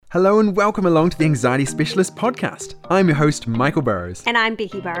Hello and welcome along to the Anxiety Specialist podcast. I'm your host, Michael Burrows. And I'm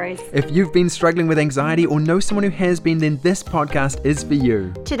Becky Burrows. If you've been struggling with anxiety or know someone who has been, then this podcast is for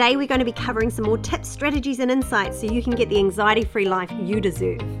you. Today we're going to be covering some more tips, strategies and insights so you can get the anxiety-free life you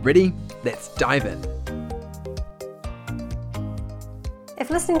deserve. Ready? Let's dive in. If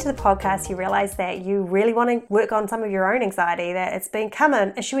listening to the podcast you realise that you really want to work on some of your own anxiety, that it's become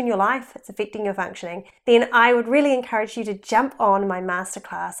an issue in your life, it's affecting your functioning, then I would really encourage you to jump on my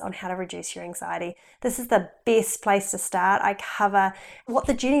masterclass on how to reduce your anxiety. This is the best place to start. I cover what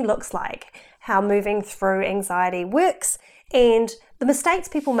the journey looks like, how moving through anxiety works, and the mistakes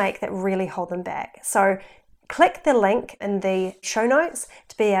people make that really hold them back. So click the link in the show notes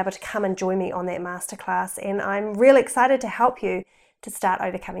to be able to come and join me on that masterclass, and I'm really excited to help you to start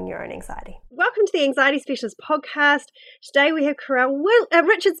overcoming your own anxiety. Welcome to the Anxiety Specialist podcast. Today we have Caurel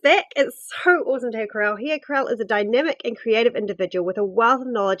Richards back. It's so awesome to have Caurel here. Caurel is a dynamic and creative individual with a wealth of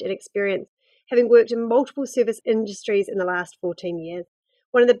knowledge and experience, having worked in multiple service industries in the last 14 years.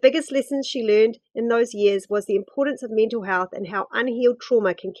 One of the biggest lessons she learned in those years was the importance of mental health and how unhealed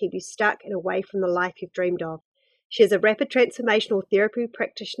trauma can keep you stuck and away from the life you've dreamed of. She is a rapid transformational therapy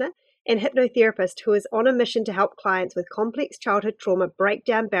practitioner and hypnotherapist who is on a mission to help clients with complex childhood trauma break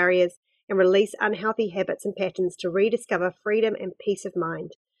down barriers and release unhealthy habits and patterns to rediscover freedom and peace of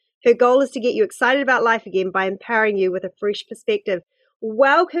mind. Her goal is to get you excited about life again by empowering you with a fresh perspective.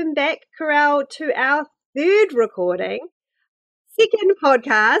 Welcome back, Caurel, to our second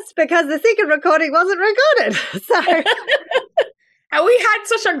podcast, because the second recording wasn't recorded. So and we had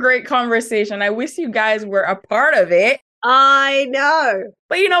such a great conversation. I wish you guys were a part of it. I know.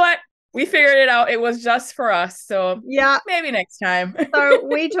 But you know what? We figured it out. It was just for us. So yeah, maybe next time. So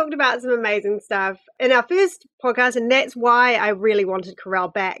we talked about some amazing stuff in our first podcast. And that's why I really wanted Caurel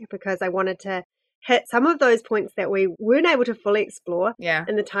back, because I wanted to hit some of those points that we weren't able to fully explore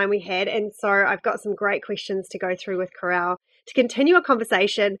in the time we had. And so I've got some great questions to go through with Caurel to continue our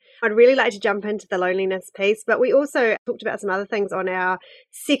conversation. I'd really like to jump into the loneliness piece, but we also talked about some other things on our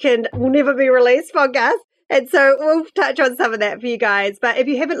second will never be released podcast. And so we'll touch on some of that for you guys. But if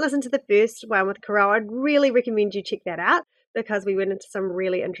you haven't listened to the first one with Caurel, I'd really recommend you check that out, because we went into some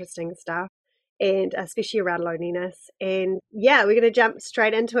really interesting stuff, and especially around loneliness. And yeah, we're going to jump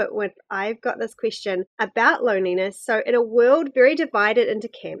straight into it with, I've got this question about loneliness. So in a world very divided into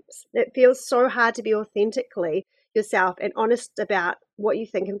camps, it feels so hard to be authentically yourself and honest about what you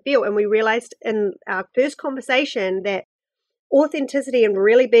think and feel. And we realized in our first conversation that authenticity and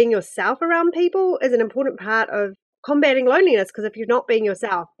really being yourself around people is an important part of combating loneliness, because if you're not being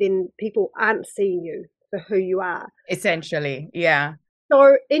yourself, then people aren't seeing you for who you are. Essentially, yeah.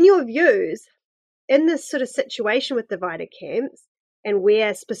 So in your views, in this sort of situation with divided camps and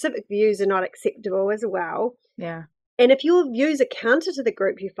where specific views are not acceptable as well, and if your views are counter to the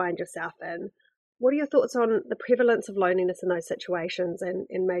group you find yourself in, what are your thoughts on the prevalence of loneliness in those situations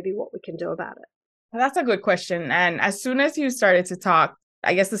and maybe what we can do about it? That's a good question. And as soon as you started to talk,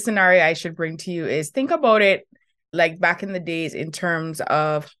 I guess the scenario I should bring to you is think about it like back in the days in terms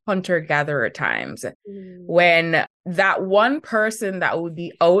of hunter-gatherer times, when that one person that would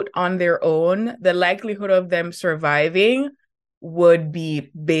be out on their own, the likelihood of them surviving would be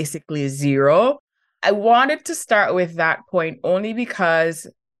basically zero. I wanted to start with that point only because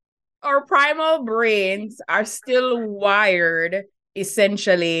our primal brains are still wired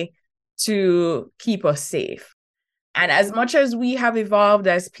essentially to keep us safe. And as much as we have evolved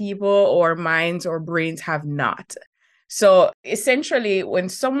as people, our minds or brains have not. So essentially, when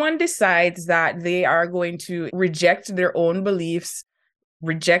someone decides that they are going to reject their own beliefs,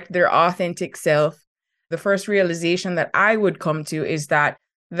 reject their authentic self, the first realization that I would come to is that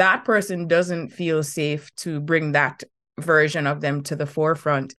that person doesn't feel safe to bring that version of them to the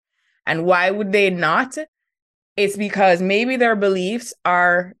forefront. And why would they not? It's because maybe their beliefs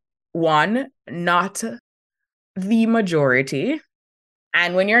are, one, not the majority.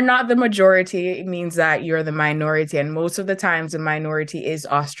 And when you're not the majority, it means that you're the minority. And most of the times the minority is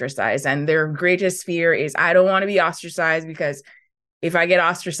ostracized. And their greatest fear is, I don't want to be ostracized, because if I get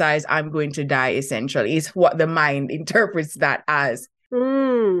ostracized, I'm going to die, essentially, is what the mind interprets that as. That's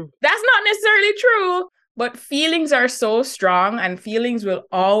not necessarily true, but feelings are so strong and feelings will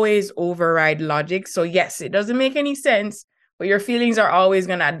always override logic. So yes, it doesn't make any sense, but your feelings are always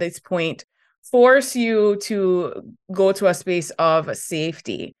going to, at this point, force you to go to a space of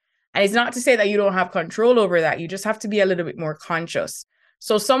safety. And it's not to say that you don't have control over that. You just have to be a little bit more conscious.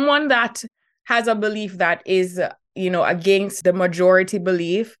 So someone that has a belief that is, against the majority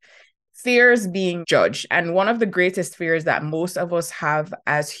belief, fears being judged. And one of the greatest fears that most of us have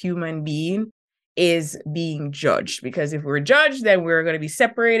as human beings is being judged. Because if we're judged, then we're going to be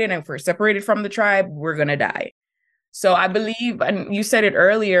separated. And if we're separated from the tribe, we're going to die. So I believe, and you said it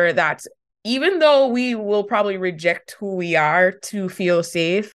earlier, that even though we will probably reject who we are to feel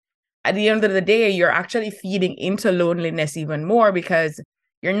safe, at the end of the day, you're actually feeding into loneliness even more because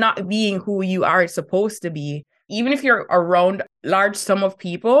you're not being who you are supposed to be. Even if you're around large sum of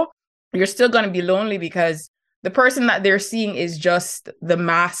people, you're still going to be lonely because the person that they're seeing is just the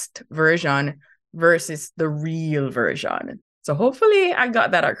masked version versus the real version. So hopefully I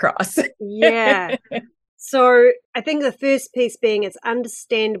got that across. Yeah. So I think the first piece being it's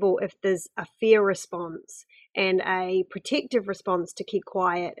understandable if there's a fear response and a protective response to keep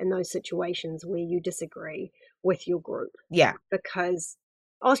quiet in those situations where you disagree with your group. Yeah. Because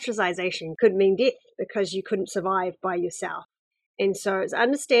ostracization could mean death because you couldn't survive by yourself. And so it's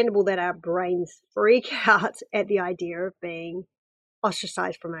understandable that our brains freak out at the idea of being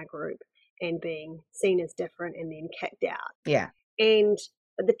ostracized from our group and being seen as different and then kicked out. Yeah. And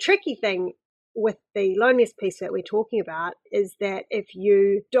the tricky thing with the loneliness piece that we're talking about is that if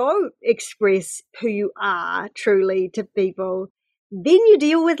you don't express who you are truly to people, then you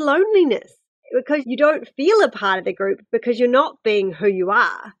deal with loneliness because you don't feel a part of the group because you're not being who you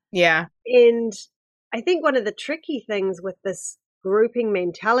are. Yeah. And I think one of the tricky things with this grouping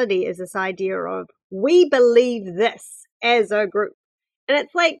mentality is this idea of we believe this as a group. And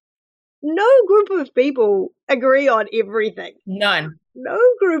it's like no group of people agree on everything. None. No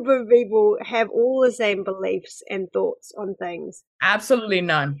group of people have all the same beliefs and thoughts on things. Absolutely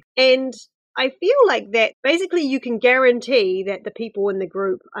none. And I feel like that basically you can guarantee that the people in the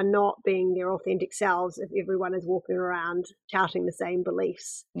group are not being their authentic selves if everyone is walking around touting the same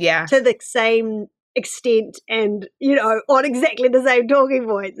beliefs. Yeah. To the same extent and, on exactly the same talking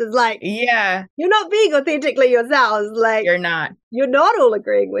points. It's like, yeah, you're not being authentically yourselves. Like, you're not all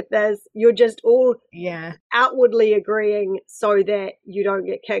agreeing with this. You're just all outwardly agreeing so that you don't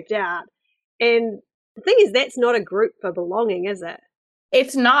get kicked out. And the thing is, that's not a group for belonging, is it?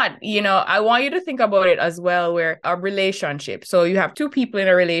 It's not. I want you to think about it as well, where a relationship. So you have two people in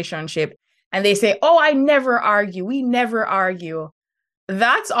a relationship and they say, oh, I never argue. We never argue.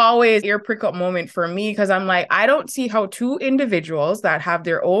 That's always your prick up moment for me because I'm like, I don't see how two individuals that have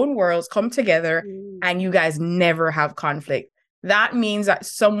their own worlds come together and you guys never have conflict. That means that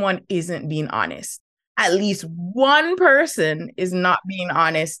someone isn't being honest. At least one person is not being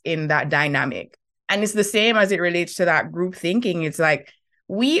honest in that dynamic. And it's the same as it relates to that group thinking. It's like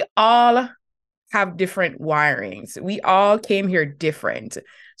we all have different wirings. We all came here different.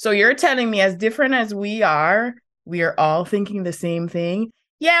 So you're telling me as different as we are all thinking the same thing.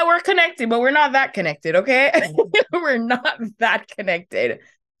 Yeah, we're connected, but we're not that connected, okay? We're not that connected.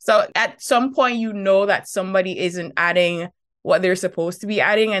 So at some point, that somebody isn't adding what they're supposed to be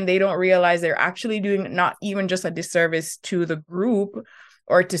adding, and they don't realize they're actually doing not even just a disservice to the group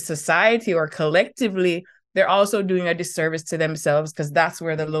or to society or collectively, they're also doing a disservice to themselves because that's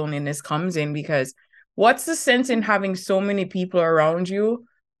where the loneliness comes in. Because what's the sense in having so many people around you,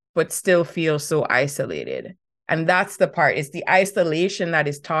 but still feel so isolated? And that's the part. It's the isolation that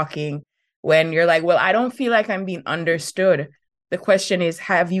is talking when you're like, well, I don't feel like I'm being understood. The question is,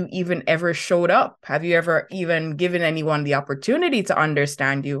 have you even ever showed up? Have you ever even given anyone the opportunity to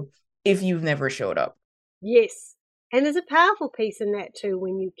understand you if you've never showed up? Yes. And there's a powerful piece in that too,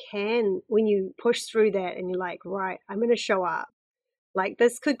 when you push through that and you're like, right, I'm going to show up. Like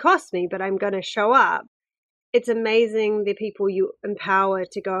this could cost me, but I'm going to show up. It's amazing the people you empower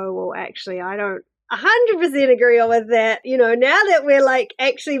to go, well, actually, I don't 100% agree with that. Now that we're like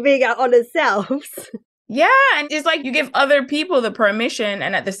actually being our honest selves. Yeah. And it's like you give other people the permission.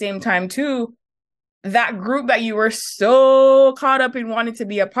 And at the same time, too, that group that you were so caught up in wanting to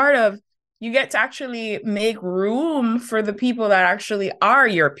be a part of, you get to actually make room for the people that actually are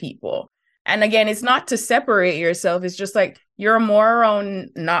your people. And again, it's not to separate yourself. It's just like you're more around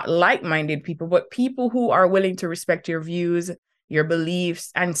not like-minded people, but people who are willing to respect your views, your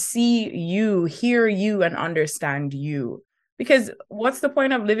beliefs, and see you, hear you, and understand you. Because what's the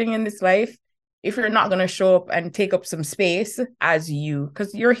point of living in this life if you're not going to show up and take up some space as you?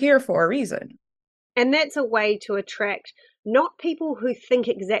 Because you're here for a reason. And that's a way to attract not people who think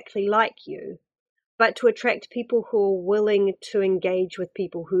exactly like you, but to attract people who are willing to engage with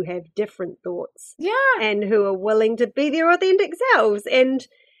people who have different thoughts. Yeah. And who are willing to be their authentic selves. And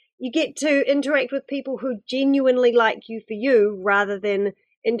you get to interact with people who genuinely like you for you rather than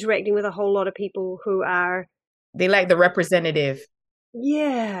interacting with a whole lot of people who are... They like the representative.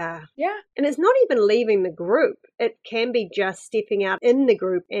 Yeah. Yeah. And it's not even leaving the group. It can be just stepping out in the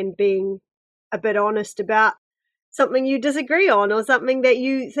group and being a bit honest about something you disagree on or something that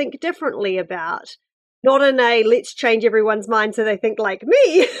you think differently about. Not in a let's change everyone's mind so they think like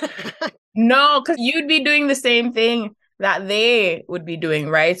me. No, because you'd be doing the same thing that they would be doing,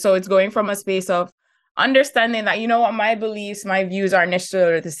 right? So it's going from a space of understanding that, you know what, my beliefs, my views aren't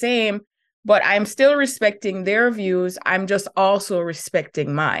necessarily the same, but I'm still respecting their views. I'm just also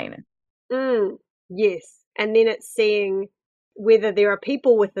respecting mine. Yes. And then it's seeing whether there are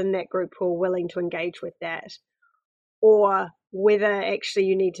people within that group who are willing to engage with that, or whether actually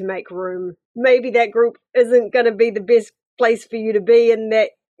you need to make room. Maybe that group isn't going to be the best place for you to be, and that,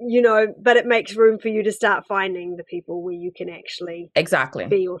 you know, but it makes room for you to start finding the people where you can actually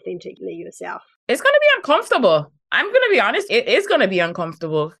be authentically yourself. It's going to be uncomfortable. I'm going to be honest. It is going to be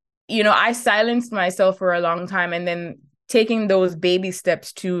uncomfortable. You know, I silenced myself for a long time, and then taking those baby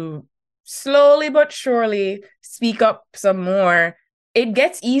steps to slowly but surely speak up some more, it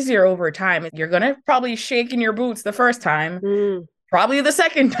gets easier over time. You're going to probably shake in your boots the first time, probably the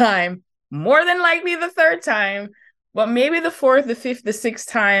second time, more than likely the third time, but maybe the fourth, the fifth, the sixth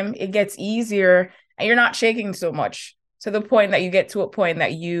time, it gets easier and you're not shaking so much, to the point that you get to a point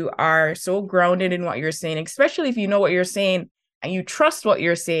that you are so grounded in what you're saying, especially if you know what you're saying and you trust what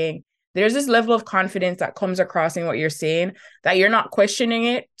you're saying. There's this level of confidence that comes across in what you're saying that you're not questioning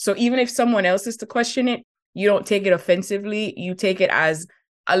it. So even if someone else is to question it, you don't take it offensively. You take it as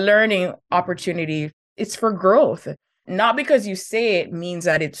a learning opportunity. It's for growth. Not because you say it means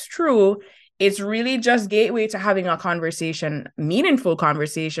that it's true. It's really just gateway to having a conversation, meaningful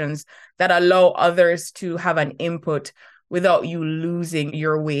conversations that allow others to have an input without you losing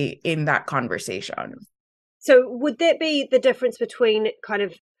your way in that conversation. So would that be the difference between kind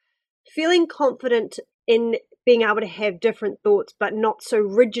of feeling confident in being able to have different thoughts, but not so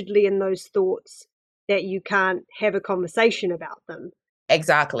rigidly in those thoughts that you can't have a conversation about them?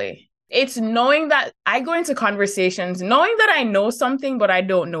 Exactly. It's knowing that I go into conversations, knowing that I know something, but I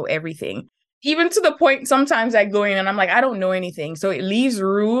don't know everything. Even to the point, sometimes I go in and I'm like, I don't know anything. So it leaves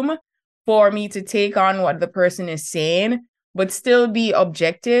room for me to take on what the person is saying, but still be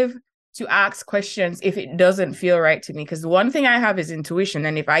objective, to ask questions if it doesn't feel right to me. Because one thing I have is intuition.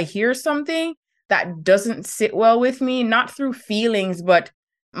 And if I hear something that doesn't sit well with me, not through feelings, but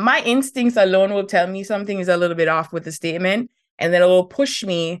my instincts alone will tell me something is a little bit off with the statement. And then it will push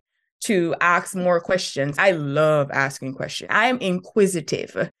me to ask more questions. I love asking questions. I am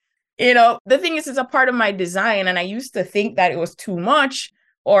inquisitive. You know, the thing is, it's a part of my design. And I used to think that it was too much,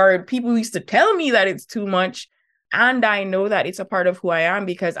 or people used to tell me that it's too much. And I know that it's a part of who I am,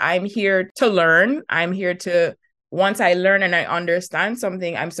 because I'm here to learn. I'm here to, once I learn and I understand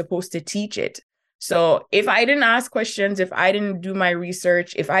something, I'm supposed to teach it. So if I didn't ask questions, if I didn't do my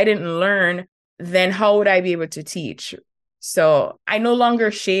research, if I didn't learn, then how would I be able to teach? So I no longer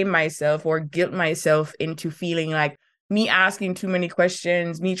shame myself or guilt myself into feeling like me asking too many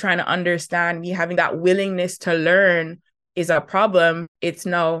questions, me trying to understand, me having that willingness to learn is a problem. It's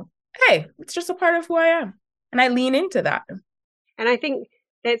no, hey, it's just a part of who I am. And I lean into that. And I think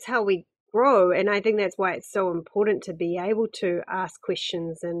that's how we grow. And I think that's why it's so important to be able to ask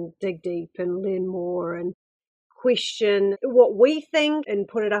questions and dig deep and learn more and question what we think and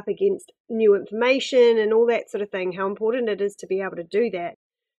put it up against new information and all that sort of thing. How important it is to be able to do that.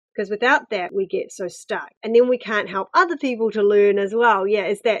 Because without that, we get so stuck. And then we can't help other people to learn as well. Yeah,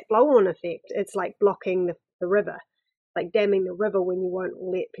 it's that flow-on effect. It's like blocking the river, like damming the river when you won't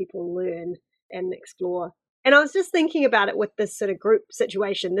let people learn and explore. And I was just thinking about it with this sort of group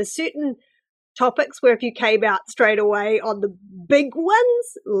situation. There's certain topics where if you came out straight away on the big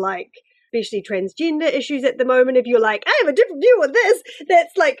ones, like especially transgender issues at the moment, if you're like, I have a different view on this,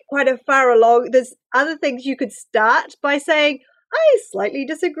 that's like quite a far along. There's other things you could start by saying, I slightly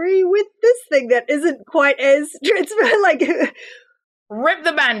disagree with this thing that isn't quite as transparent. Like, rip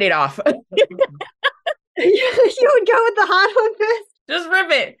the Band-Aid off. You would go with the hard one first? Just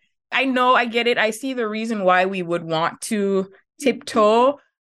rip it. I know, I get it. I see the reason why we would want to tiptoe,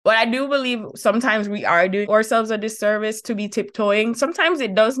 but I do believe sometimes we are doing ourselves a disservice to be tiptoeing. Sometimes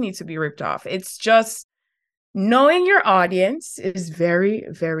it does need to be ripped off. It's just knowing your audience is very,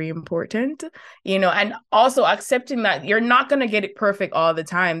 very important, you know, and also accepting that you're not going to get it perfect all the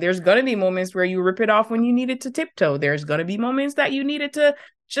time. There's going to be moments where you rip it off when you needed to tiptoe. There's going to be moments that you needed to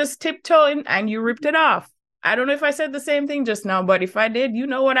just tiptoe and you ripped it off. I don't know if I said the same thing just now, but if I did, you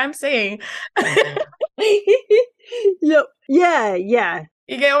know what I'm saying. Yep. Yeah.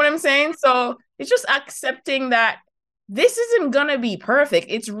 You get what I'm saying? So it's just accepting that this isn't going to be perfect.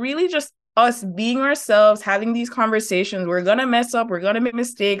 It's really just us being ourselves, having these conversations. We're going to mess up. We're going to make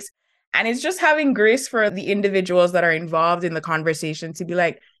mistakes. And it's just having grace for the individuals that are involved in the conversation to be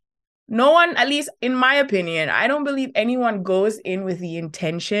like, No one, at least in my opinion, I don't believe anyone goes in with the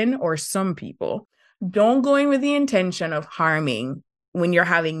intention, or some people don't go in with the intention of harming when you're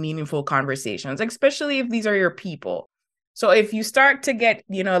having meaningful conversations, especially if these are your people. So if you start to get,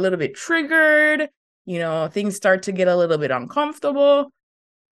 a little bit triggered, things start to get a little bit uncomfortable,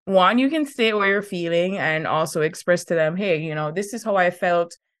 one, you can state what you're feeling and also express to them, hey, this is how I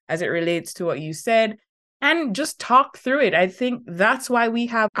felt as it relates to what you said, and just talk through it. I think that's why we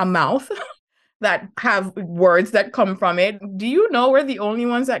have a mouth that have words that come from it. Do you know we're the only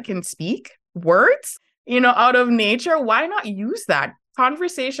ones that can speak words, out of nature? Why not use that?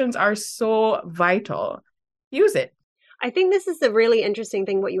 Conversations are so vital. Use it. I think this is the really interesting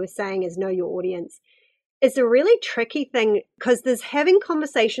thing. What you were saying is know your audience. It's a really tricky thing because there's having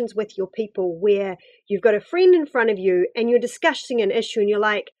conversations with your people where you've got a friend in front of you and you're discussing an issue and you're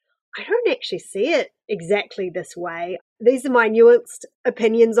like, I don't actually see it exactly this way. These are my nuanced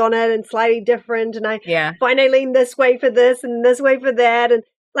opinions on it and slightly different. And I find I lean this way for this and this way for that. And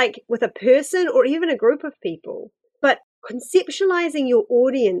like with a person or even a group of people. But conceptualizing your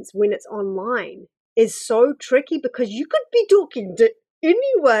audience when it's online is so tricky because you could be talking to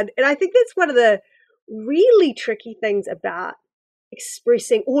anyone. And I think that's one of the really tricky things about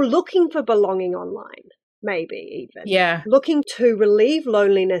expressing or looking for belonging online, maybe even. Yeah. Looking to relieve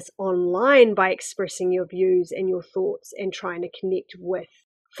loneliness online by expressing your views and your thoughts and trying to connect with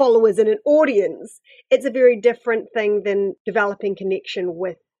followers in an audience. It's a very different thing than developing connection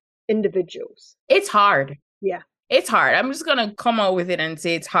with individuals. It's hard. Yeah. It's hard. I'm just going to come out with it and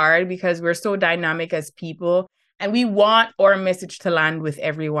say it's hard because we're so dynamic as people and we want our message to land with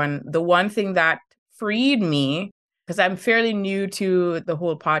everyone. The one thing that freed me, because I'm fairly new to the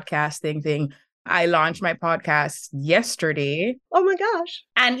whole podcasting thing, I launched my podcast yesterday. Oh my gosh.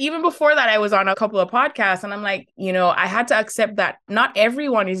 And even before that, I was on a couple of podcasts and I'm like, I had to accept that not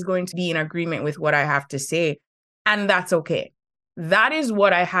everyone is going to be in agreement with what I have to say. And that's okay. That is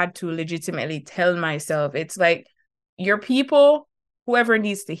what I had to legitimately tell myself. It's like your people, whoever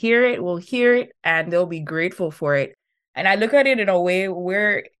needs to hear it will hear it and they'll be grateful for it. And I look at it in a way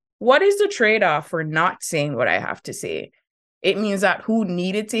where what is the trade-off for not saying what I have to say? It means that who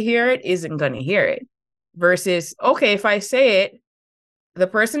needed to hear it isn't going to hear it. Versus, okay, if I say it, the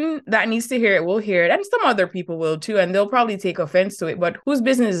person that needs to hear it will hear it. And some other people will too. And they'll probably take offense to it. But whose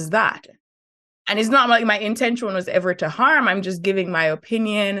business is that? And it's not like my intention was ever to harm. I'm just giving my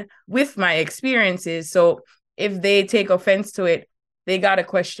opinion with my experiences. So if they take offense to it, they got to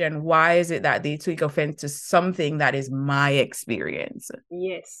question, why is it that they take offense to something that is my experience?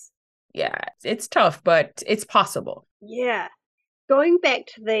 Yes. Yeah, it's tough, but it's possible. Yeah. Going back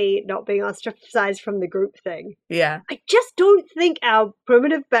to the not being ostracized from the group thing. Yeah. I just don't think our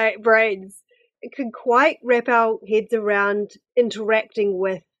primitive brains can quite wrap our heads around interacting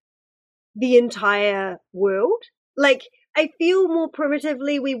with the entire world. Like, I feel more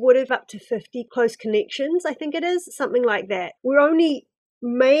primitively we would have up to 50 close connections. I think it is something like that. We're only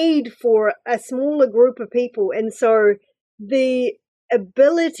made for a smaller group of people. And so the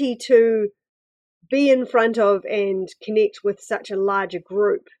ability to be in front of and connect with such a larger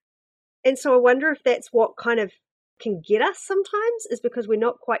group. And so I wonder if that's what kind of can get us sometimes, is because we're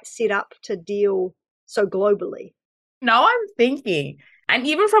not quite set up to deal so globally. Now I'm thinking, and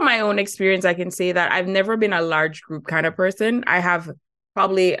even from my own experience, I can say that I've never been a large group kind of person. I have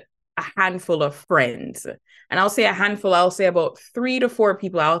probably a handful of friends. And I'll say a handful, I'll say about 3 to 4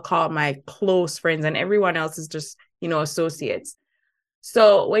 people I'll call my close friends, and everyone else is just, associates.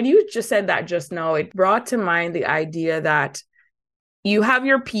 So when you just said that just now, it brought to mind the idea that you have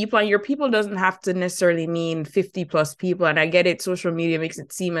your people, and your people doesn't have to necessarily mean 50 plus people. And I get it. Social media makes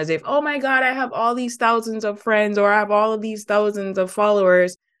it seem as if, oh my God, I have all these thousands of friends, or I have all of these thousands of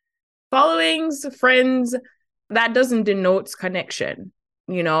followers. Followings, friends, that doesn't denote connection.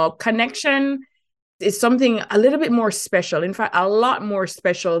 Connection is something a little bit more special. In fact, a lot more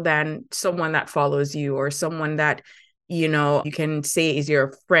special than someone that follows you or someone that, you can say is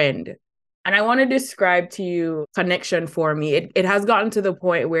your friend. And I want to describe to you connection for me. It has gotten to the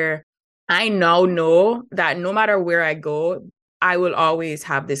point where I now know that no matter where I go, I will always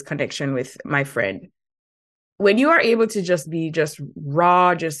have this connection with my friend. When you are able to just be just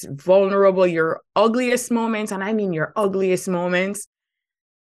raw, just vulnerable, your ugliest moments, and I mean your ugliest moments,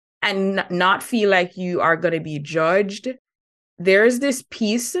 and not feel like you are going to be judged, there's this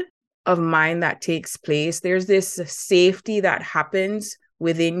peace of mind that takes place. There's this safety that happens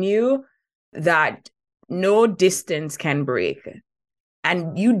within you that no distance can break.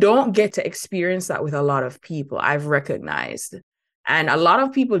 And you don't get to experience that with a lot of people, I've recognized. And a lot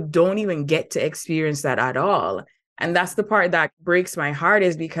of people don't even get to experience that at all. And that's the part that breaks my heart,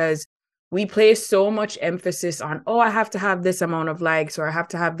 is because We place so much emphasis on, oh, I have to have this amount of likes or I have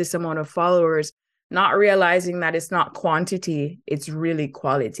to have this amount of followers, not realizing that it's not quantity, it's really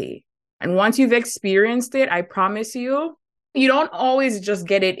quality. And once you've experienced it, I promise you, you don't always just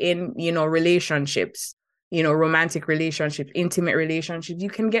get it in, relationships, romantic relationships, intimate relationships. You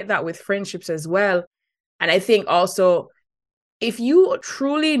can get that with friendships as well. And I think also, if you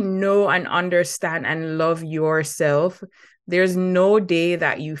truly know and understand and love yourself, there's no day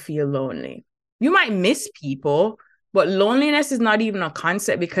that you feel lonely. You might miss people, but loneliness is not even a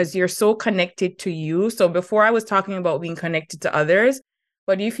concept because you're so connected to you. So before I was talking about being connected to others,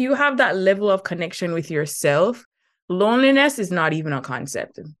 but if you have that level of connection with yourself, loneliness is not even a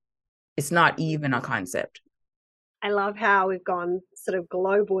concept. It's not even a concept. I love how we've gone sort of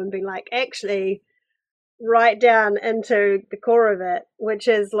global and been like, actually, right down into the core of it, which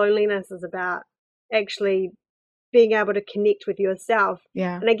is loneliness is about actually being able to connect with yourself.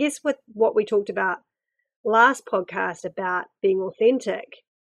 Yeah. And I guess with what we talked about last podcast about being authentic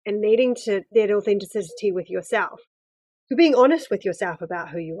and needing to that authenticity with yourself, for being honest with yourself about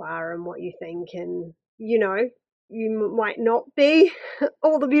who you are and what you think. And, you might not be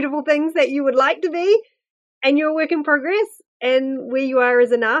all the beautiful things that you would like to be, and you're a work in progress, and where you are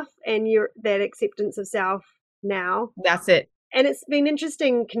is enough, and you're that acceptance of self now. That's it. And it's been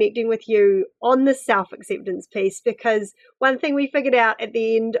interesting connecting with you on the self-acceptance piece, because one thing we figured out at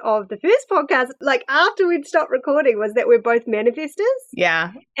the end of the first podcast, like after we'd stopped recording, was that we're both manifestors.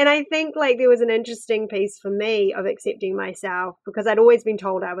 Yeah. And I think like there was an interesting piece for me of accepting myself, because I'd always been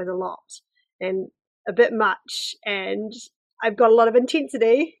told I was a lot and a bit much, and I've got a lot of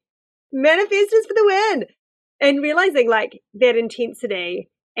intensity. Manifestors for the win. And realizing like that intensity,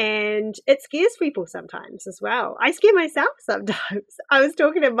 and it scares people sometimes as well. I scare myself sometimes. I was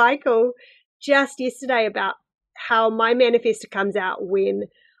talking to Michael just yesterday about how my manifestor comes out when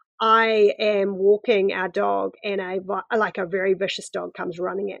I am walking our dog and a very vicious dog comes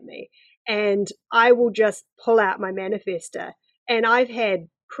running at me, and I will just pull out my manifestor. And I've had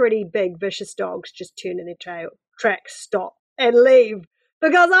pretty big vicious dogs just turn in their tail, tracks, stop and leave,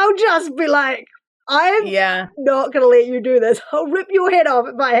 because I'll just be like, I'm not going to let you do this. I'll rip your head off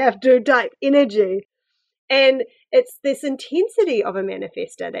if I have to type energy. And it's this intensity of a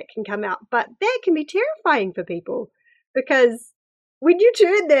manifestor that can come out, but that can be terrifying for people, because when you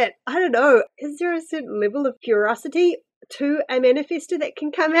turn that, I don't know, is there a certain level of curiosity to a manifestor that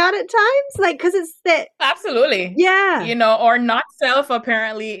can come out at times? Like, because it's that. Absolutely. Yeah. Or not self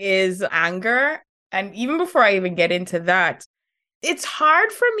apparently is anger. And even before I even get into that, it's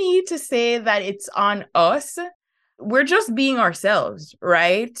hard for me to say that it's on us. We're just being ourselves,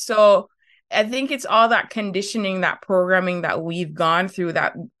 right? So I think it's all that conditioning, that programming that we've gone through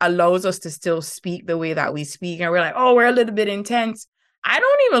that allows us to still speak the way that we speak. And we're like, oh, we're a little bit intense. I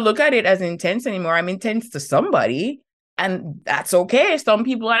don't even look at it as intense anymore. I'm intense to somebody, and that's okay. Some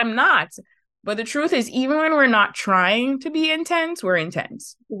people I'm not. But the truth is, even when we're not trying to be intense, we're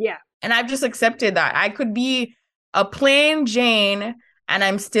intense. Yeah. And I've just accepted that. I could be a plain Jane and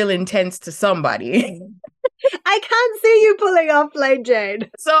I'm still intense to somebody. I can't see you pulling off plain Jane.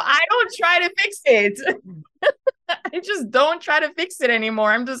 So I don't try to fix it. I just don't try to fix it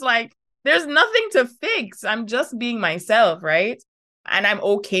anymore. I'm just like, there's nothing to fix. I'm just being myself, right? And I'm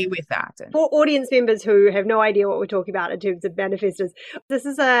okay with that. For audience members who have no idea what we're talking about in terms of manifestors, this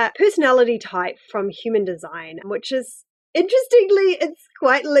is a personality type from Human Design, which is, interestingly, it's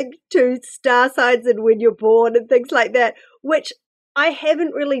quite linked to star signs and when you're born and things like that, which I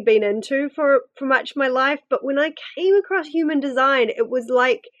haven't really been into for much of my life. But when I came across Human Design, it was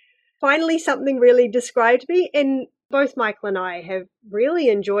like finally something really described me. And both Michael and I have really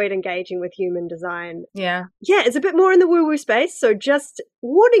enjoyed engaging with Human Design. Yeah. Yeah, it's a bit more in the woo-woo space. So just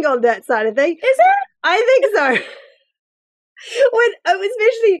warning on that side of things. Is it? I think so.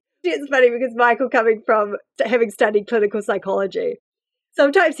 Especially, it's funny because Michael, coming from having studied clinical psychology,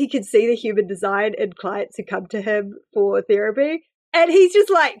 sometimes he can see the Human Design in clients who come to him for therapy. And he's just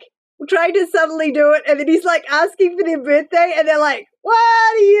like trying to subtly do it. And then he's like asking for their birthday. And they're like, what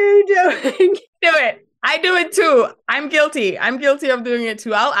are you doing? Do it. I do it too. I'm guilty. I'm guilty of doing it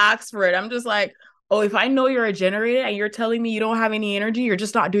too. I'll ask for it. I'm just like, oh, if I know you're a generator and you're telling me you don't have any energy, you're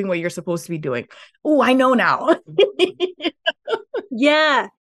just not doing what you're supposed to be doing. Oh, I know now. Yeah.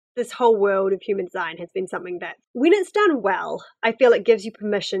 This whole world of Human Design has been something that, when it's done well, I feel it gives you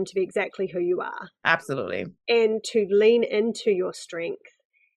permission to be exactly who you are. Absolutely. And to lean into your strength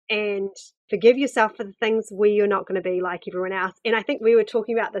and forgive yourself for the things where you're not going to be like everyone else. And I think we were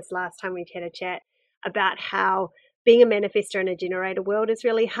talking about this last time we had a chat about how being a manifestor in a generator world is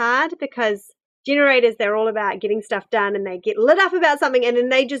really hard, because Generators, they're all about getting stuff done, and they get lit up about something, and then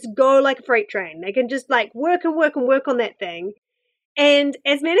they just go like a freight train. They can just like work and work and work on that thing. And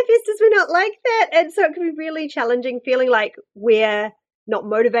as manifestors, we're not like that. And so it can be really challenging, feeling like we're not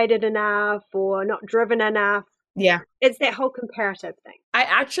motivated enough or not driven enough. Yeah. It's that whole comparative thing. I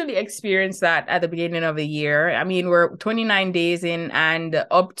actually experienced that at the beginning of the year. I mean, we're 29 days in, and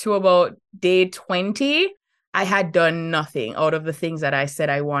up to about day 20, I had done nothing out of the things that I said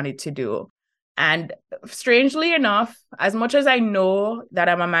I wanted to do. And strangely enough, as much as I know that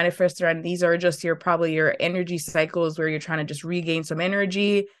I'm a manifestor and these are just probably your energy cycles where you're trying to just regain some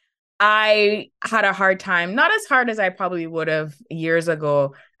energy, I had a hard time, not as hard as I probably would have years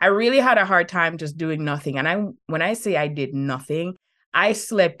ago. I really had a hard time just doing nothing. And when I say I did nothing, I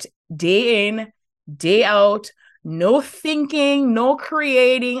slept day in, day out, no thinking, no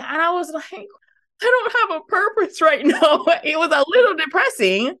creating. And I was like, I don't have a purpose right now. It was a little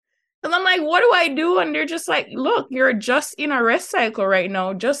depressing. And I'm like, what do I do? And they're just like, look, you're just in a rest cycle right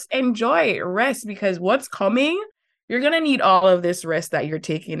now. Just enjoy rest, because what's coming, you're going to need all of this rest that you're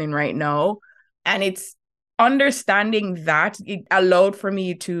taking in right now. And it's understanding that it allowed for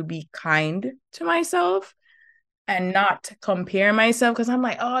me to be kind to myself and not compare myself, because I'm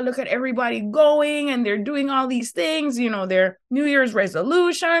like, oh, look at everybody going and they're doing all these things, their New Year's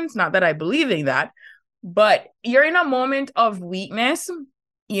resolutions. Not that I believe in that, but you're in a moment of weakness.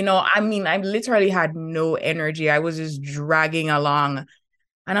 I mean, I literally had no energy. I was just dragging along.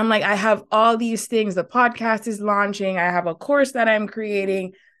 And I'm like, I have all these things. The podcast is launching. I have a course that I'm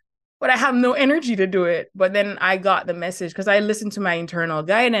creating, but I have no energy to do it. But then I got the message, because I listened to my internal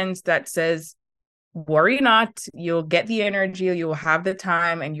guidance that says, worry not, you'll get the energy, you'll have the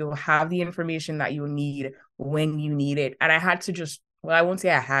time, and you'll have the information that you need when you need it. And I had to I won't say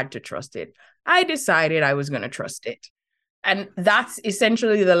I had to trust it. I decided I was going to trust it. And that's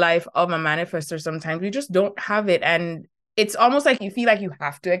essentially the life of a manifestor. Sometimes we just don't have it. And it's almost like you feel like you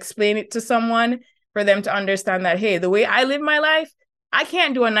have to explain it to someone for them to understand that, hey, the way I live my life, I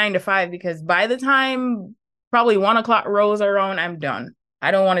can't do a 9 to 5, because by the time probably 1 o'clock rolls around, I'm done.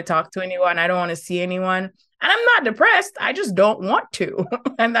 I don't want to talk to anyone. I don't want to see anyone. And I'm not depressed. I just don't want to.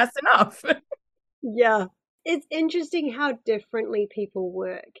 And that's enough. Yeah. It's interesting how differently people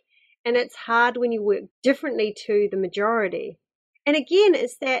work. And it's hard when you work differently to the majority. And again,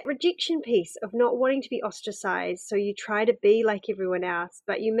 it's that rejection piece of not wanting to be ostracized. So you try to be like everyone else,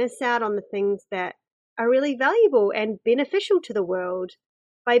 but you miss out on the things that are really valuable and beneficial to the world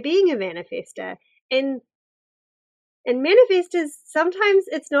by being a manifestor. And manifestors, sometimes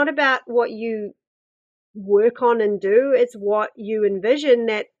it's not about what you work on and do, it's what you envision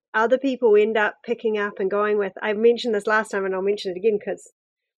that other people end up picking up and going with. I mentioned this last time and I'll mention it again because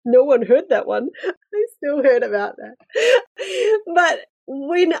no one heard that one. I still heard about that. But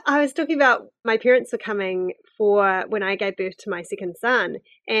when I was talking about my parents were coming for when I gave birth to my second son,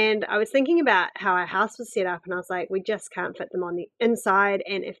 and I was thinking about how our house was set up, and I was like, we just can't fit them on the inside.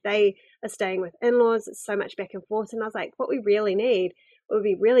 And if they are staying with in-laws, it's so much back and forth. And I was like, what we really need, what would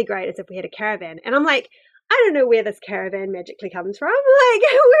be really great is if we had a caravan. And I'm like, I don't know where this caravan magically comes from. Like,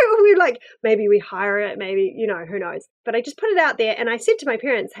 we're like, maybe we hire it, maybe, who knows. But I just put it out there, and I said to my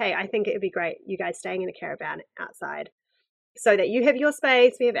parents, hey, I think it would be great, you guys staying in a caravan outside, so that you have your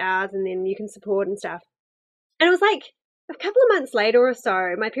space, we have ours, and then you can support and stuff. And it was like a couple of months later or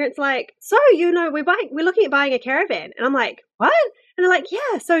so, my parents were like, so, we're looking at buying a caravan. And I'm like, what? And they're like,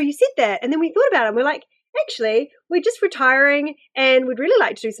 yeah, so you said that. And then we thought about it, and we're like, actually, we're just retiring and we'd really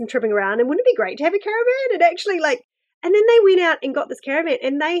like to do some tripping around, and wouldn't it be great to have a caravan? And actually, and then they went out and got this caravan,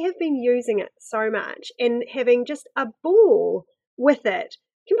 and they have been using it so much and having just a ball with it,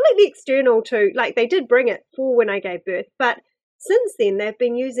 completely external to, they did bring it for when I gave birth, but since then they've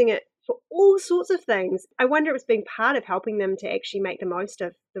been using it for all sorts of things. I wonder if it's been part of helping them to actually make the most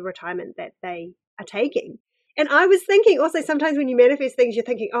of the retirement that they are taking. And I was thinking also, sometimes when you manifest things, you're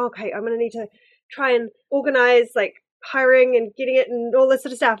thinking, oh, okay, I'm going to need to try and organize hiring and getting it and all this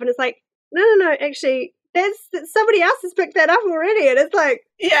sort of stuff. And it's like, no, actually, that's somebody else has picked that up already. And it's like,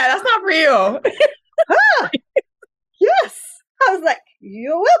 yeah, that's not for you. Yes. I was like,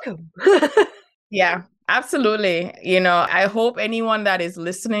 you're welcome. Yeah, absolutely. I hope anyone that is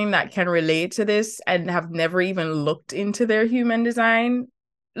listening that can relate to this and have never even looked into their human design,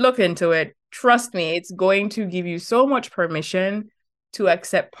 look into it. Trust me, it's going to give you so much permission to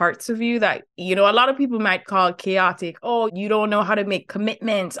accept parts of you that, a lot of people might call chaotic. Oh, you don't know how to make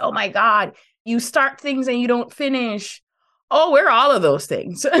commitments. Oh my God, you start things and you don't finish. Oh, we're all of those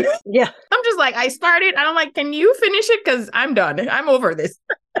things. Yeah. I'm just like, I started and I'm like, can you finish it? Because I'm done. I'm over this.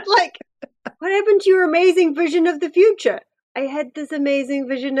 What happened to your amazing vision of the future? I had this amazing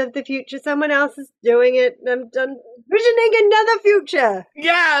vision of the future. Someone else is doing it. And I'm done visioning another future.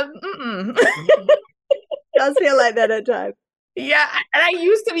 Yeah. Does feel like that at times. Yeah. And I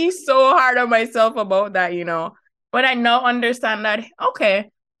used to be so hard on myself about that, but I now understand that, okay,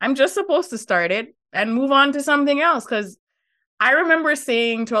 I'm just supposed to start it and move on to something else. Because I remember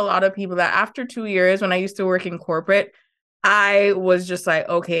saying to a lot of people that after 2 years, when I used to work in corporate, I was just like,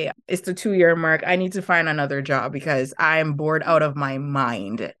 okay, it's the 2 year mark. I need to find another job because I'm bored out of my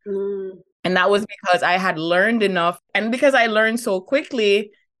mind. And that was because I had learned enough. And because I learned so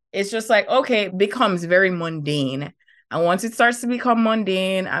quickly, it's just like, okay, it becomes very mundane. And once it starts to become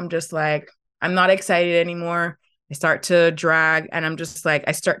mundane, I'm just like, I'm not excited anymore. I start to drag and I'm just like,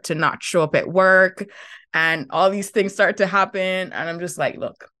 I start to not show up at work and all these things start to happen. And I'm just like,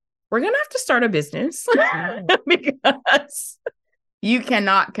 look, we're going to have to start a business because you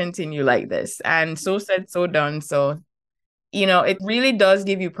cannot continue like this. And so said, so done. So, it really does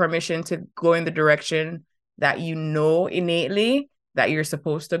give you permission to go in the direction that innately that you're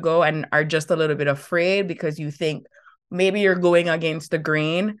supposed to go and are just a little bit afraid because you think maybe you're going against the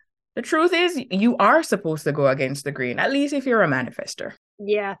grain. The truth is you are supposed to go against the grain, at least if you're a manifester.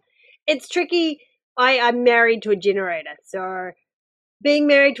 Yeah, it's tricky. I'm married to a generator, so being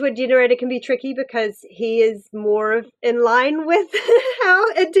married to a generator can be tricky because he is more in line with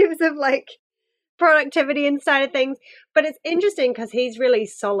how in terms of like productivity and side of things. But it's interesting because he's really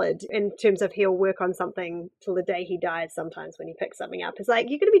solid in terms of he'll work on something till the day he dies. Sometimes when he picks something up, it's like,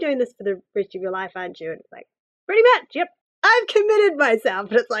 you're going to be doing this for the rest of your life, aren't you? And it's like, pretty much, yep, I've committed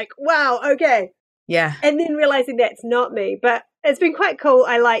myself. And it's like, wow, okay. Yeah. And then realizing that's not me. But it's been quite cool.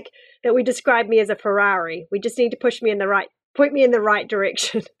 I like that we describe me as a Ferrari. We just need to point me in the right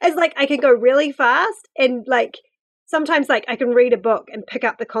direction. It's like I can go really fast and like sometimes like I can read a book and pick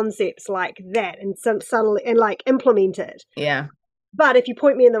up the concepts like that and subtly and like implement it. Yeah. But if you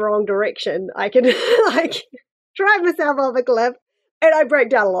point me in the wrong direction, I can like drive myself off a cliff and I break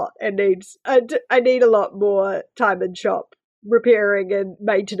down a lot and I need a lot more time in shop repairing and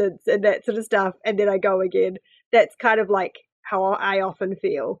maintenance and that sort of stuff. And then I go again. That's kind of like how I often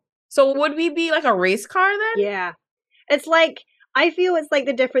feel. So would we be like a race car then? Yeah. It's like, I feel it's like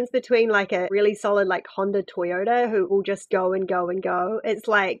the difference between like a really solid like Honda Toyota who will just go and go and go. It's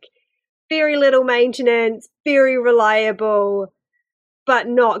like very little maintenance, very reliable, but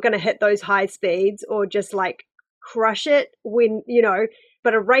not going to hit those high speeds or just like crush it when,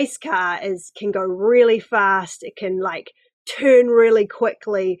 but a race car can go really fast. It can like turn really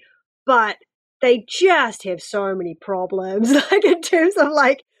quickly, but they just have so many problems, like in terms of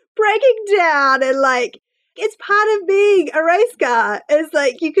like breaking down and like, it's part of being a race car. It's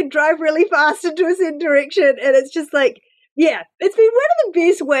like you can drive really fast into a certain direction and it's just like, yeah, it's been one of the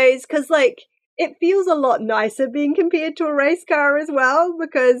best ways because like it feels a lot nicer being compared to a race car as well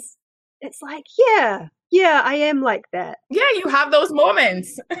because it's like, yeah, I am like that. Yeah, you have those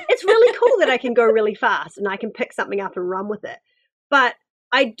moments. It's really cool that I can go really fast and I can pick something up and run with it. But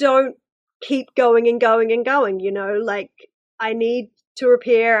I don't keep going and going and going, like I need to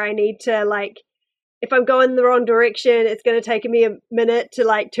repair. I need to like, if I'm going the wrong direction, it's going to take me a minute to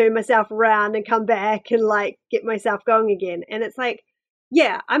like turn myself around and come back and like get myself going again. And it's like,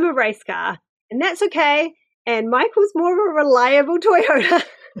 yeah, I'm a race car and that's okay. And Michael's more of a reliable Toyota.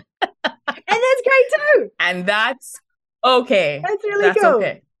 And that's great too. And that's okay. That's really cool.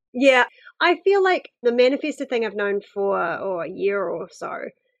 Okay. Yeah. I feel like the manifestor thing I've known for a year or so.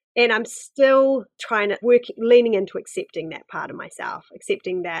 And I'm still trying to leaning into accepting that part of myself,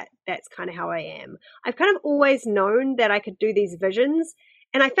 accepting that that's kind of how I am. I've kind of always known that I could do these visions.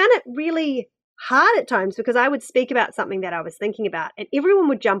 And I found it really hard at times because I would speak about something that I was thinking about and everyone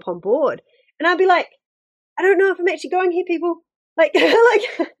would jump on board. And I'd be like, I don't know if I'm actually going here, people. Like, I'm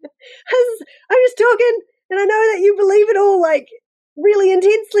just talking and I know that you believe it all like really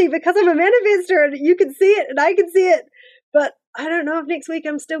intensely because I'm a manifestor and you can see it and I can see it. But I don't know if next week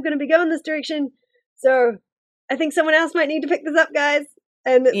I'm still going to be going this direction. So I think someone else might need to pick this up, guys.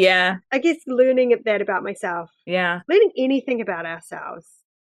 And yeah, I guess learning that about myself. Yeah. Learning anything about ourselves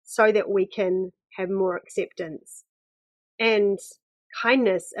so that we can have more acceptance and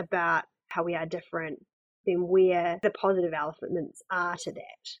kindness about how we are different than where the positive elements are to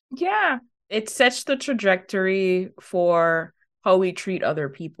that. Yeah. It sets the trajectory for how we treat other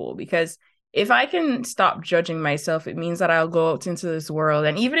people because if I can stop judging myself, it means that I'll go out into this world.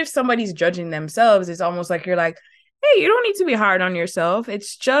 And even if somebody's judging themselves, it's almost like you're like, hey, you don't need to be hard on yourself.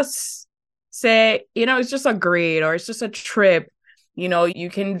 It's just it's just a grade or it's just a trip. You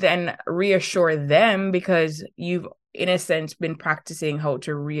can then reassure them because you've, in a sense, been practicing how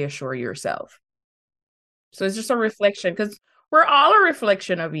to reassure yourself. So it's just a reflection, because we're all a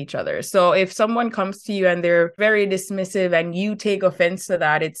reflection of each other. So if someone comes to you and they're very dismissive and you take offense to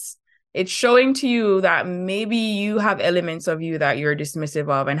that, it's showing to you that maybe you have elements of you that you're dismissive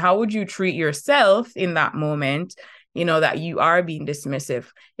of. And how would you treat yourself in that moment, that you are being dismissive?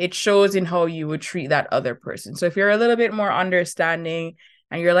 It shows in how you would treat that other person. So if you're a little bit more understanding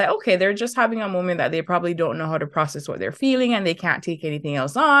and you're like, okay, they're just having a moment that they probably don't know how to process what they're feeling and they can't take anything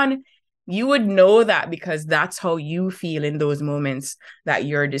else on, you would know that because that's how you feel in those moments that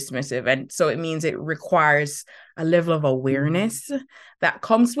you're dismissive. And so it means it requires a level of awareness that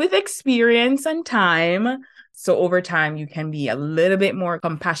comes with experience and time. So over time, you can be a little bit more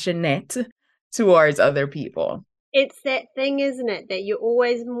compassionate towards other people. It's that thing, isn't it, that you're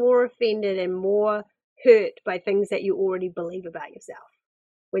always more offended and more hurt by things that you already believe about yourself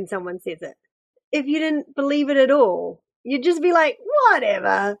when someone says it. If you didn't believe it at all, you'd just be like,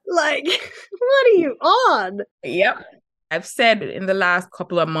 whatever, like, what are you on? Yep. I've said in the last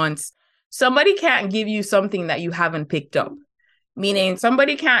couple of months, somebody can't give you something that you haven't picked up. Meaning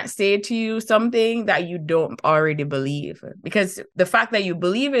somebody can't say to you something that you don't already believe, because the fact that you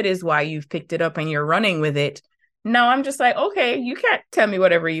believe it is why you've picked it up and you're running with it. Now I'm just like, okay, you can't tell me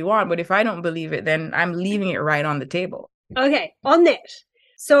whatever you want, but if I don't believe it, then I'm leaving it right on the table. Okay, on that.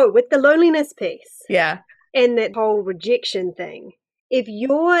 So with the loneliness piece. Yeah. And that whole rejection thing, if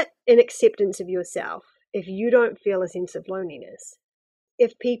you're in acceptance of yourself, if you don't feel a sense of loneliness,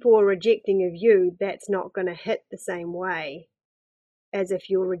 if people are rejecting of you, that's not going to hit the same way as if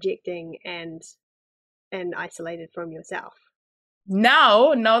you're rejecting and isolated from yourself.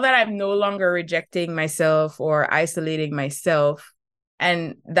 Now that I'm no longer rejecting myself or isolating myself,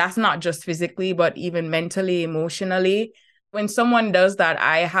 and that's not just physically, but even mentally, emotionally, when someone does that,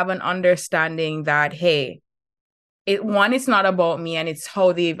 I have an understanding that, hey, it's not about me, and it's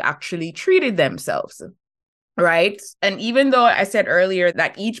how they've actually treated themselves, right? And even though I said earlier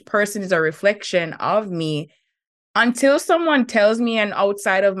that each person is a reflection of me, until someone tells me, and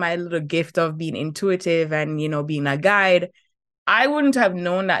outside of my little gift of being intuitive and, being a guide, I wouldn't have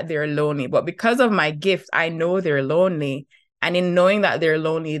known that they're lonely. But because of my gift, I know they're lonely. And in knowing that they're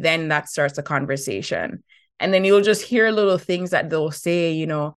lonely, then that starts a conversation. And then you'll just hear little things that they'll say,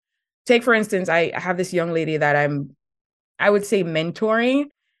 take, for instance, I have this young lady that I would say mentoring,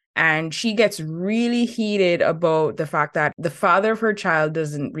 and she gets really heated about the fact that the father of her child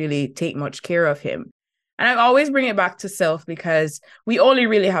doesn't really take much care of him. And I always bring it back to self, because we only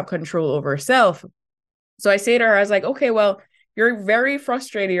really have control over self. So I say to her, I was like, okay, well, you're very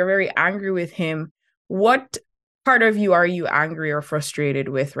frustrated. You're very angry with him. What part of you are you angry or frustrated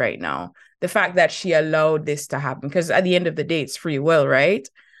with right now? The fact that she allowed this to happen, because at the end of the day, it's free will, right?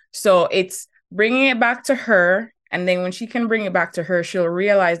 So it's bringing it back to her. And then when she can bring it back to her, she'll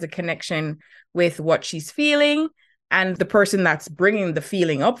realize the connection with what she's feeling and the person that's bringing the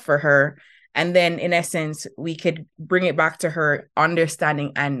feeling up for her. And then in essence, we could bring it back to her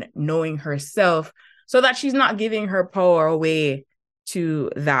understanding and knowing herself, so that she's not giving her power away to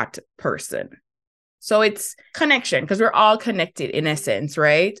that person. So it's connection, because we're all connected in essence,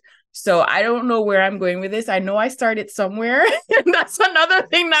 right? So I don't know where I'm going with this. I know I started somewhere. And that's another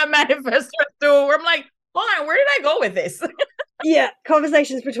thing that manifests through, where I'm like, hold on, where did I go with this? Yeah,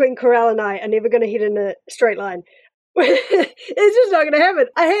 conversations between Caurel and I are never going to hit in a straight line. It's just not going to happen.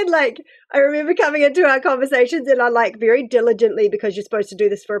 I remember coming into our conversations, and I very diligently, because you're supposed to do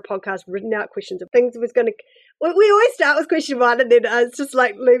this for a podcast, written out questions of things we always start with question one, and then it's just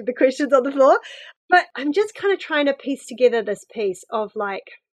leave the questions on the floor. But I'm just kind of trying to piece together this piece of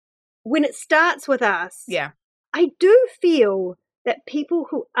when it starts with us. Yeah. I do feel that people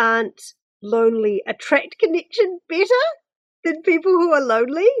who aren't lonely attract connection better than people who are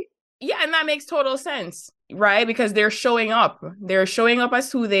lonely. Yeah, and that makes total sense, right? Because they're showing up. They're showing up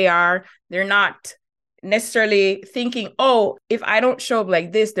as who they are. They're not necessarily thinking, oh, if I don't show up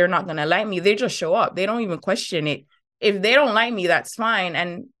like this, they're not going to like me. They just show up. They don't even question it. If they don't like me, that's fine.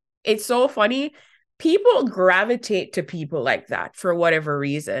 And it's so funny. People gravitate to people like that for whatever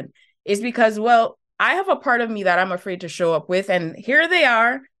reason. It's because, well, I have a part of me that I'm afraid to show up with. And here they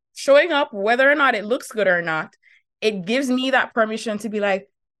are showing up, whether or not it looks good or not. It gives me that permission to be like,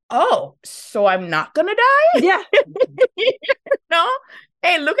 oh, so I'm not going to die? Yeah. No?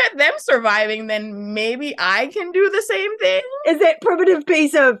 Hey, look at them surviving. Then maybe I can do the same thing. Is that primitive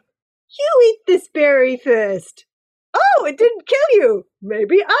piece of, you eat this berry first. Oh, it didn't kill you.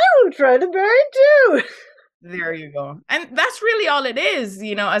 Maybe I will try the berry too. There you go. And that's really all it is.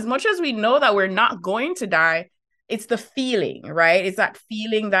 As much as we know that we're not going to die, it's the feeling, right? It's that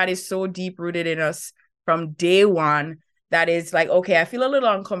feeling that is so deep rooted in us from day one that is like, okay, I feel a little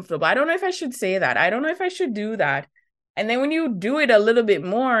uncomfortable. I don't know if I should say that. I don't know if I should do that. And then when you do it a little bit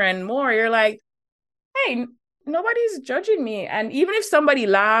more and more, you're like, hey, nobody's judging me. And even if somebody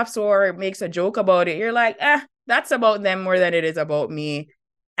laughs or makes a joke about it, you're like, that's about them more than it is about me.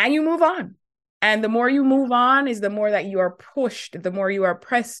 And you move on. And the more you move on is the more that you are pushed, the more you are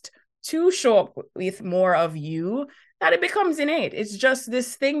pressed to show up with more of you, that it becomes innate. It's just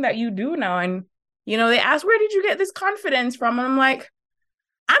this thing that you do now. And, they ask, where did you get this confidence from? And I'm like,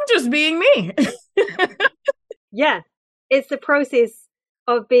 I'm just being me. Yeah. It's the process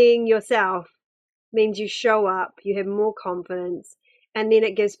of being yourself means you show up, you have more confidence, and then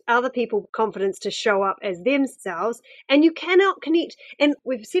it gives other people confidence to show up as themselves. And you cannot connect. And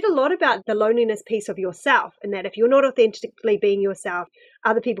we've said a lot about the loneliness piece of yourself, and that if you're not authentically being yourself,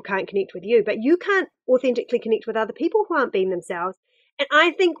 other people can't connect with you, but you can't authentically connect with other people who aren't being themselves. And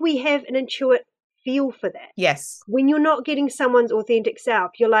I think we have an intuitive feel for that. Yes. When you're not getting someone's authentic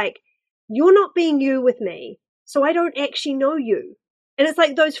self, you're like, you're not being you with me, so I don't actually know you. And it's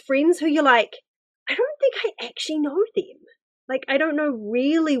like those friends who you're like, I don't think I actually know them. Like, I don't know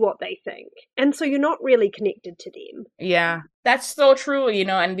really what they think. And so you're not really connected to them. Yeah, that's so true,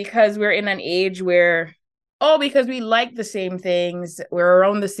 and because we're in an age where, because we like the same things, we're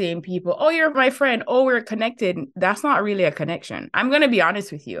around the same people. Oh, you're my friend. Oh, we're connected. That's not really a connection. I'm going to be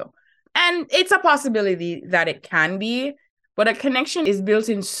honest with you. And it's a possibility that it can be, but a connection is built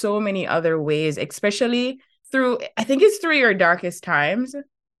in so many other ways, especially I think it's through your darkest times,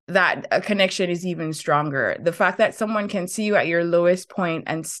 that a connection is even stronger. The fact that someone can see you at your lowest point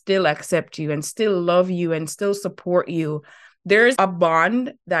and still accept you and still love you and still support you. There's a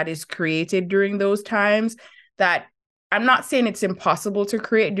bond that is created during those times that I'm not saying it's impossible to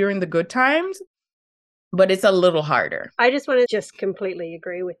create during the good times, but it's a little harder. I just want to just completely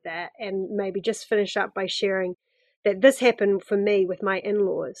agree with that, and maybe just finish up by sharing that this happened for me with my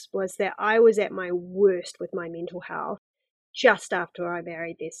in-laws, was that I was at my worst with my mental health just after I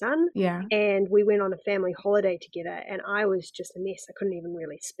married their son. Yeah. And we went on a family holiday together, and I was just a mess. I couldn't even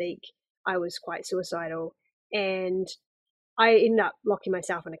really speak. I was quite suicidal, and I ended up locking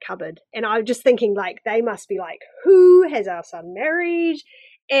myself in a cupboard. And I was just thinking, like, they must be like, who has our son married?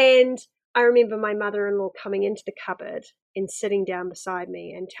 And I remember my mother-in-law coming into the cupboard and sitting down beside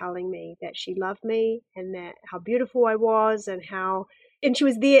me and telling me that she loved me and that how beautiful I was, and she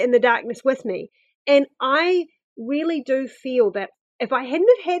was there in the darkness with me. And I really do feel that if I hadn't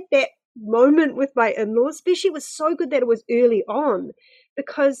have had that moment with my in-laws, especially, it was so good that it was early on,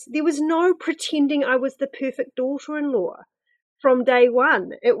 because there was no pretending I was the perfect daughter-in-law from day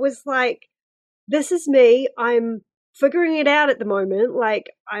one. It was like, this is me. I'm figuring it out at the moment.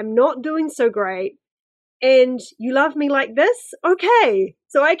 Like, I'm not doing so great. And you love me like this? Okay.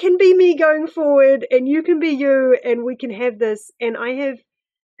 So I can be me going forward, and you can be you, and we can have this. And I have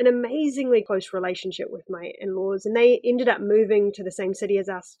an amazingly close relationship with my in-laws, and they ended up moving to the same city as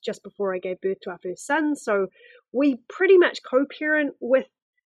us just before I gave birth to our first son. So we pretty much co-parent with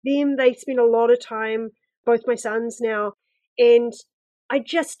them. They spend a lot of time, both my sons now, and I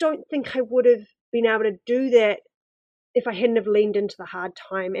just don't think I would have been able to do that if I hadn't have leaned into the hard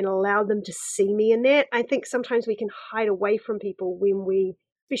time and allowed them to see me in that. I think sometimes we can hide away from people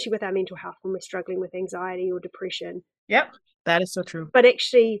especially with our mental health, when we're struggling with anxiety or depression. Yep, that is so true. But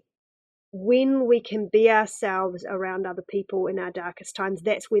actually, when we can be ourselves around other people in our darkest times,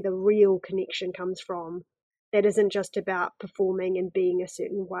 that's where the real connection comes from. That isn't just about performing and being a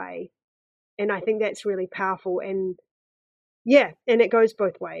certain way. And I think that's really powerful. And yeah, and it goes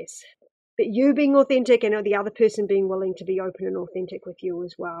both ways. But you being authentic and the other person being willing to be open and authentic with you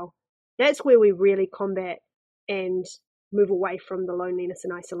as well. That's where we really combat and move away from the loneliness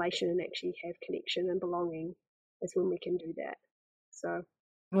and isolation and actually have connection and belonging, is when we can do that. So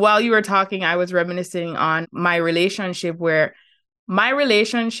while you were talking, I was reminiscing on my relationship, where my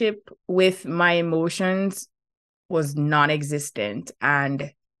relationship with my emotions was non-existent.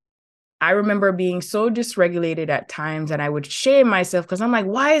 And I remember being so dysregulated at times, and I would shame myself because I'm like,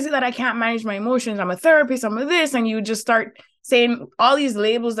 why is it that I can't manage my emotions? I'm a therapist, I'm a this. And you just start saying all these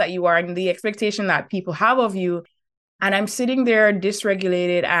labels that you are and the expectation that people have of you. And I'm sitting there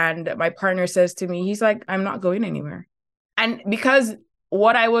dysregulated, and my partner says to me, he's like, I'm not going anywhere. And because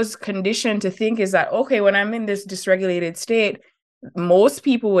what I was conditioned to think is that, okay, when I'm in this dysregulated state, most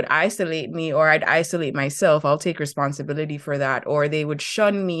people would isolate me, or I'd isolate myself. I'll take responsibility for that. Or they would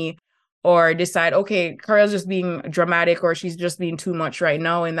shun me, or decide, okay, Caurel's just being dramatic, or she's just being too much right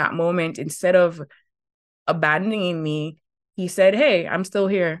now in that moment. Instead of abandoning me, he said, hey, I'm still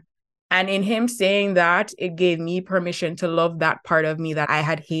here. And in him saying that, it gave me permission to love that part of me that I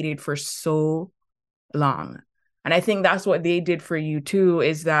had hated for so long. And I think that's what they did for you too,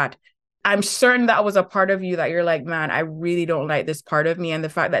 is that I'm certain that was a part of you that you're like, man, I really don't like this part of me. And the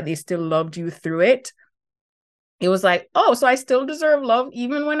fact that they still loved you through it, it was like, oh, so I still deserve love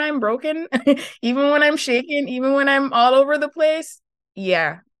even when I'm broken, even when I'm shaken, even when I'm all over the place.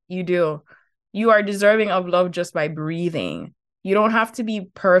 Yeah, you do. You are deserving of love just by breathing. You don't have to be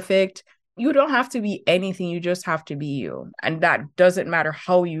perfect. You don't have to be anything. You just have to be you. And that doesn't matter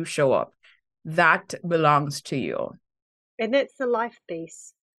how you show up. That belongs to you. And that's the life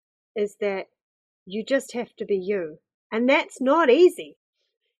piece, is that you just have to be you. And that's not easy.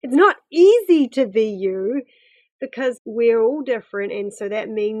 It's not easy to be you because we're all different. And so that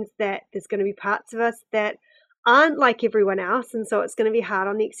means that there's going to be parts of us that aren't like everyone else. And so it's going to be hard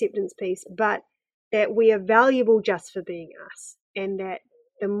on the acceptance piece, but that we are valuable just for being us. And that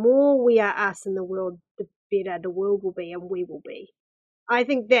the more we are us in the world, the better the world will be and we will be. I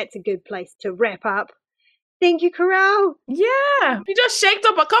think that's a good place to wrap up. Thank you, Caurel. Yeah, we just shaked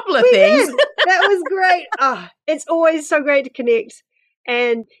up a couple of things. Did. That was great. Oh, it's always so great to connect.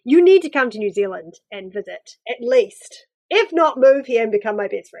 And you need to come to New Zealand and visit, at least. If not, move here and become my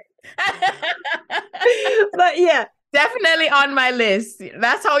best friend. But yeah. Definitely on my list.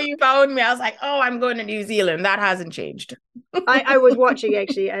 That's how you found me. I was like, oh, I'm going to New Zealand. That hasn't changed. I was watching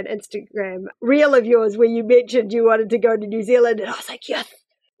actually an Instagram reel of yours where you mentioned you wanted to go to New Zealand. And I was like, yes,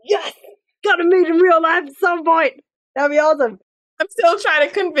 got to meet in real life at some point. That'd be awesome. I'm still trying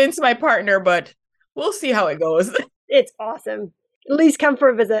to convince my partner, but we'll see how it goes. It's awesome. At least come for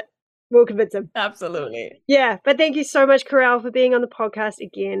a visit. We'll convince him. Absolutely. Yeah, but thank you so much, Caurel, for being on the podcast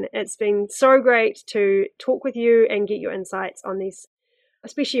again. It's been so great to talk with you and get your insights on these,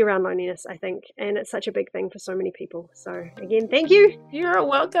 especially around loneliness, I think. And it's such a big thing for so many people. So again, thank you. You're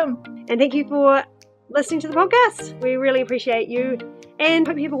welcome. And thank you for listening to the podcast. We really appreciate you and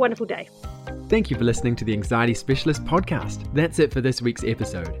hope you have a wonderful day. Thank you for listening to the Anxiety Specialist podcast. That's it for this week's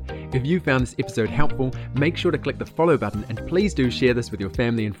episode. If you found this episode helpful, make sure to click the follow button and please do share this with your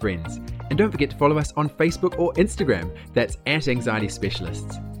family and friends. And don't forget to follow us on Facebook or Instagram. That's @Anxiety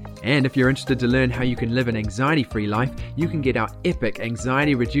Specialists. And if you're interested to learn how you can live an anxiety-free life, you can get our epic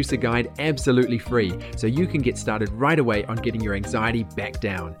Anxiety Reducer Guide absolutely free, so you can get started right away on getting your anxiety back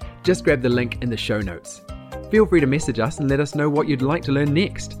down. Just grab the link in the show notes. Feel free to message us and let us know what you'd like to learn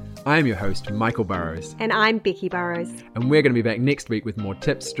next. I am your host, Michael Burrows. And I'm Becky Burrows. And we're going to be back next week with more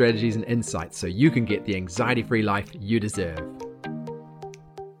tips, strategies, and insights so you can get the anxiety-free life you deserve.